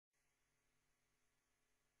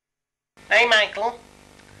Hey, Michael.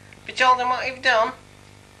 Have you told him what you've done?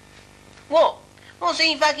 What? What's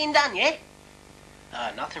he fucking done, yeah?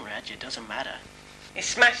 Nothing, Reg. It doesn't matter. He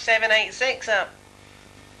smashed 786 up.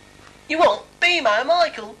 You what? Beamo,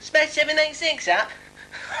 Michael? Smashed 786 up?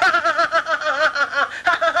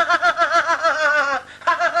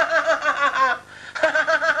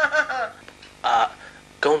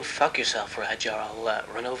 Go and fuck yourself, Reg, or I'll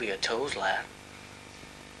run over your toes, lad.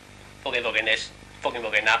 Fucking this. Fucking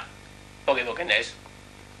that. Fucking this.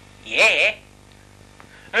 Yeah.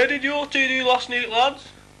 How did your two do last night, lads?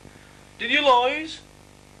 Did you lies?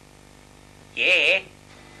 Yeah.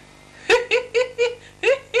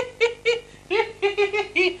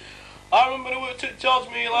 I remember I worked at Todd's,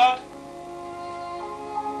 me lad.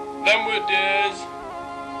 Them were days.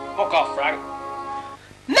 Fuck off, Frank.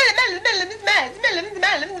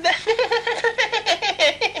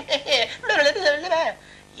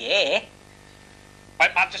 Yeah.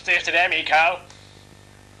 Right, Majesty today, me cow.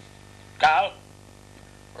 Cow.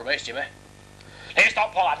 Whereabouts, Jimmy? Need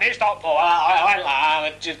stop pull, I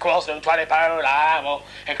just cost them £20, well,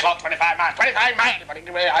 it clocked 25 miles,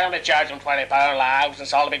 I only charge them £20,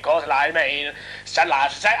 that's all I've been causing, I mean, said to him,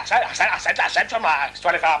 it's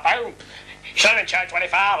 £25. You should have been charged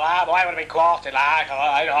 25, but I would have been quartered,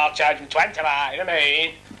 I'll charge him 20, you know what I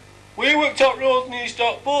mean? We worked at Rose and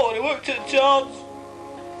Stockport, and he worked at Todd's.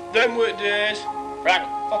 Them work days. Frank,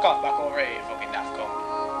 fuck off back over here, you fucking daft cunt.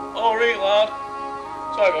 Alright, lad.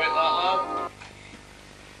 Sorry about that, lad.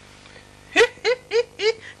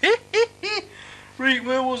 Right,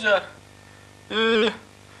 where was I? I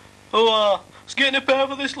was getting a pair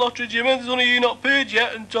for this lottery, Jimmy. There's only you not paid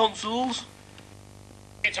yet, and tonsils. See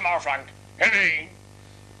you tomorrow, Frank. Hey.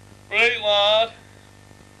 Right, lad.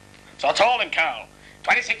 So I told him, Carl,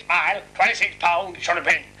 26 mile, £26, it should have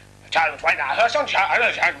been. I charged him 20, I charged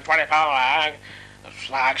him £20,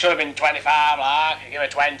 like, should have been 25, like, give me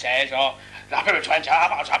 20, so, I was happy with 20,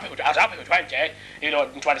 I was happy with 20, you know,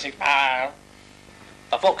 26 miles.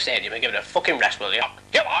 For fuck's sake, you've been given a fucking rest, will you?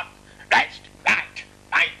 You what? Rest, right.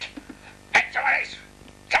 Hey,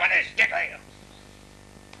 some of this, get here.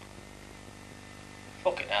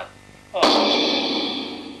 Fucking hell.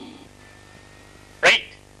 Oh.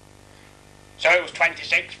 Right. So it was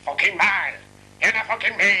 26 fucking miles. You know what I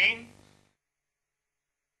fucking mean?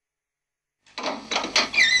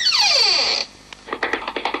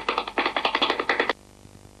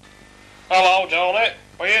 Hello, Johnny.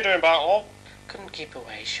 What are you doing back, love? Couldn't keep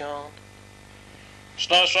away, Sean. It's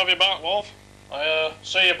nice to have you back, love. I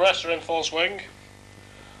see your breasts are in full swing.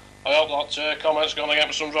 I hope that comment's going to get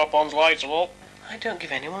me some drop-ons later, love. I don't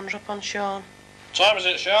give anyone drop-ons, Sean. What time is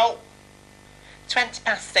it, Shell?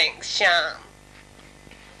 6:20, Sean.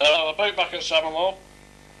 I'll be back at 7, love.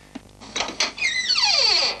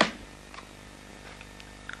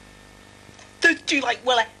 Do you like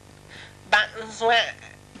Willie? Bat and sweat.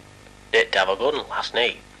 Did have a good one last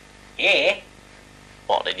night? Yeah.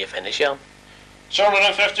 What did you finish on?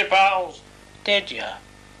 £250. Did you?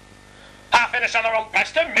 I finished on the wrong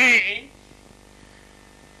price to me.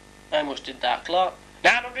 How much did that clock?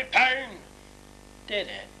 £900. Did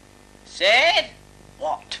it? Sid?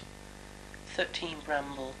 What? 13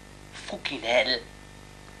 Bramble. Fucking hell.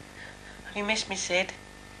 Have you missed me, Sid?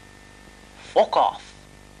 Fuck off.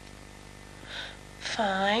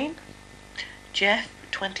 Fine. Jeff,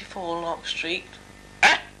 24 Lock Street.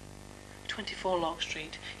 Huh? 24 Lock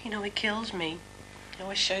Street. You know, he kills me. He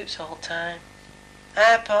always shouts all the time.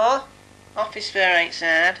 Hi, Paul. Office fair ain't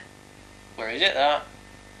sad. Where is it, that?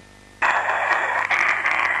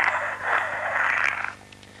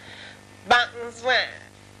 Buttons where?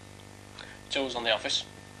 Tools on the office.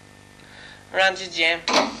 Around to Jim.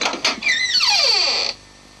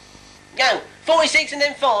 Go! 46 and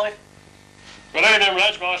then 5. Good evening,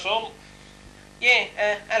 Reg, my son.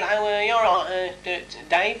 Yeah, hello, you alright,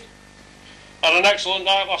 Dave? Had an excellent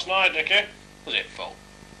night last night, Dickie. Was it full?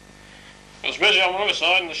 It was busy on the other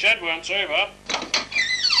side and the shed weren't too bad.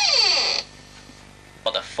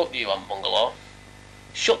 What the fuck do you want, bungalow?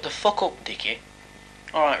 Shut the fuck up, Dickie.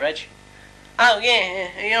 Alright, Reg. Oh,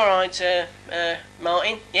 yeah, are you alright,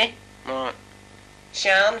 Martin? Yeah? Right.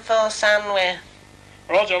 Sean for Sandwich.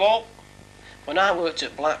 Roger, love. When I worked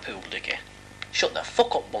at Blackpool, Dickie. Shut the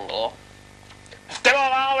fuck up, bungalow. Still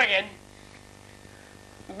all Wigan.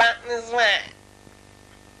 Back this way.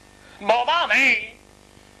 More money.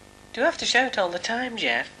 Do you have to shout all the time,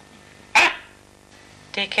 Jeff? Ah!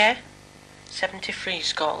 Dickie? 73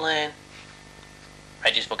 Scott Lane.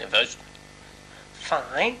 Reg's fucking first.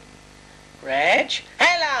 Fine. Reg?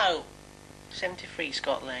 Hello! 73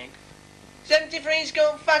 Scott Lane. 73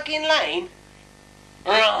 Scott fucking Lane?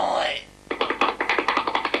 Right.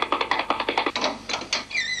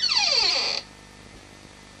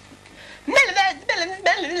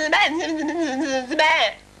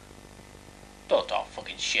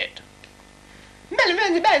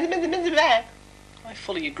 I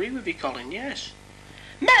fully agree with you, Colin, yes.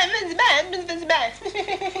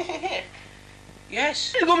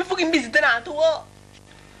 Yes. You're going to fucking busy tonight or what?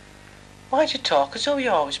 Why'd you talk as though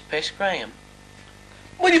you're always pissed, Graham?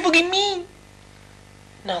 What do you fucking mean?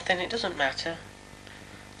 Nothing, it doesn't matter.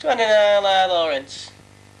 29 Lawrence.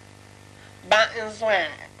 Back and sweat.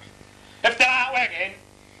 If they're not working,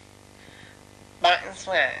 Back and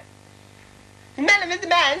sweat.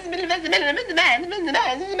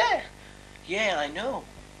 Yeah, I know.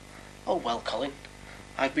 Oh well, Colin.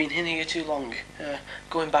 I've been in here too long.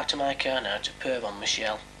 Going back to my car now to perv on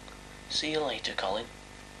Michelle. See you later, Colin.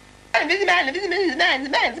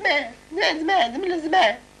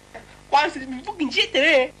 Why is it fucking shit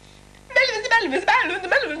today?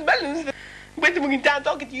 Wait the fucking time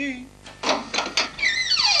talking to you.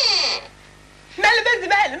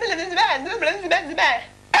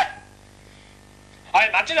 I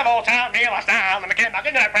imagine the whole town here last time and I came back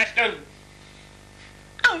into Preston.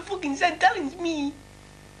 I'm fucking St. Helens, me.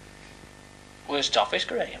 Worst office,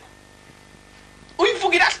 Graham. What are you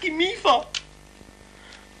fucking asking me for?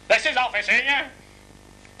 This is office, ain't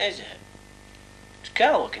you? Is it? It's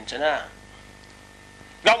Carl looking tonight.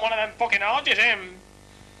 Got one of them fucking orgies, him.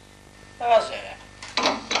 How's it?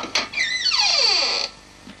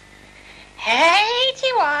 Hey,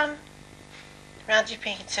 81. Roger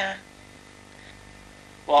Peter.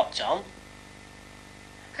 What, Tom?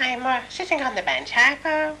 I'm sitting on the bench,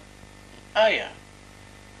 Hypo. Are you?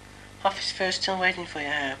 Office first, still waiting for you,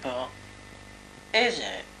 Harpo. Is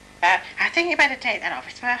it? I think you better take that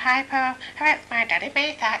office for Hypo, or else my daddy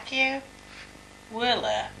may thank you. Will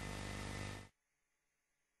it?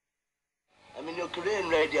 I mean, your career in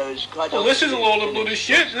radio is quite... Well, this is a load of bloody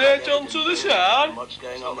shit there, John, to the sound. What's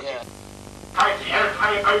going on here?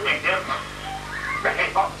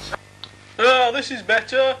 Ah, this is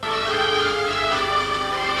better.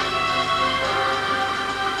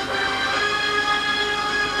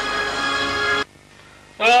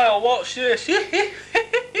 I'll watch this. We're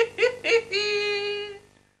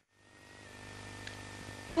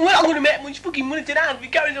not going to make much fucking money tonight if we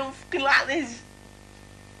carry on fucking like this.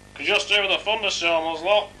 Could just do with the thunderstorms,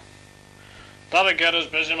 lot. That'd get us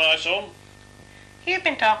busy, my son. You've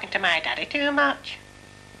been talking to my daddy too much.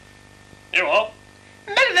 You what?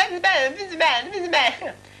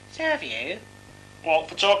 So have you. What,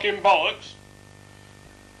 for talking bollocks?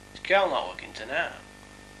 Is Carl not working tonight?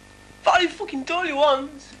 Thought I fucking told you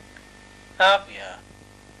once. Have you?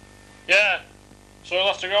 Yeah. So we'll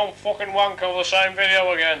have to go and fucking wank over the same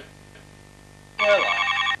video again. Well,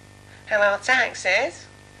 Hello, taxis.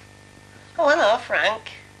 Oh, hello,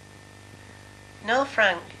 Frank. no,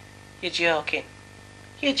 Frank. You're joking.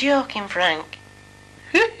 You're joking, Frank.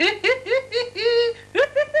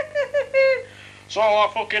 So I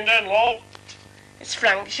fucking did, lol. It's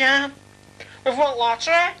Frank, Sean. We've won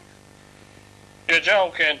lottery. You're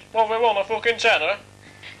joking. Well, we won a fucking tenner.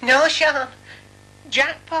 No, Sean.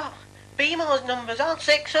 Jackpot. Beamo's numbers, all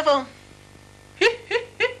 6 of them.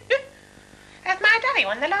 Has my daddy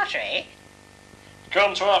won the lottery?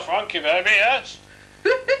 Come to our Frankie, baby, yes.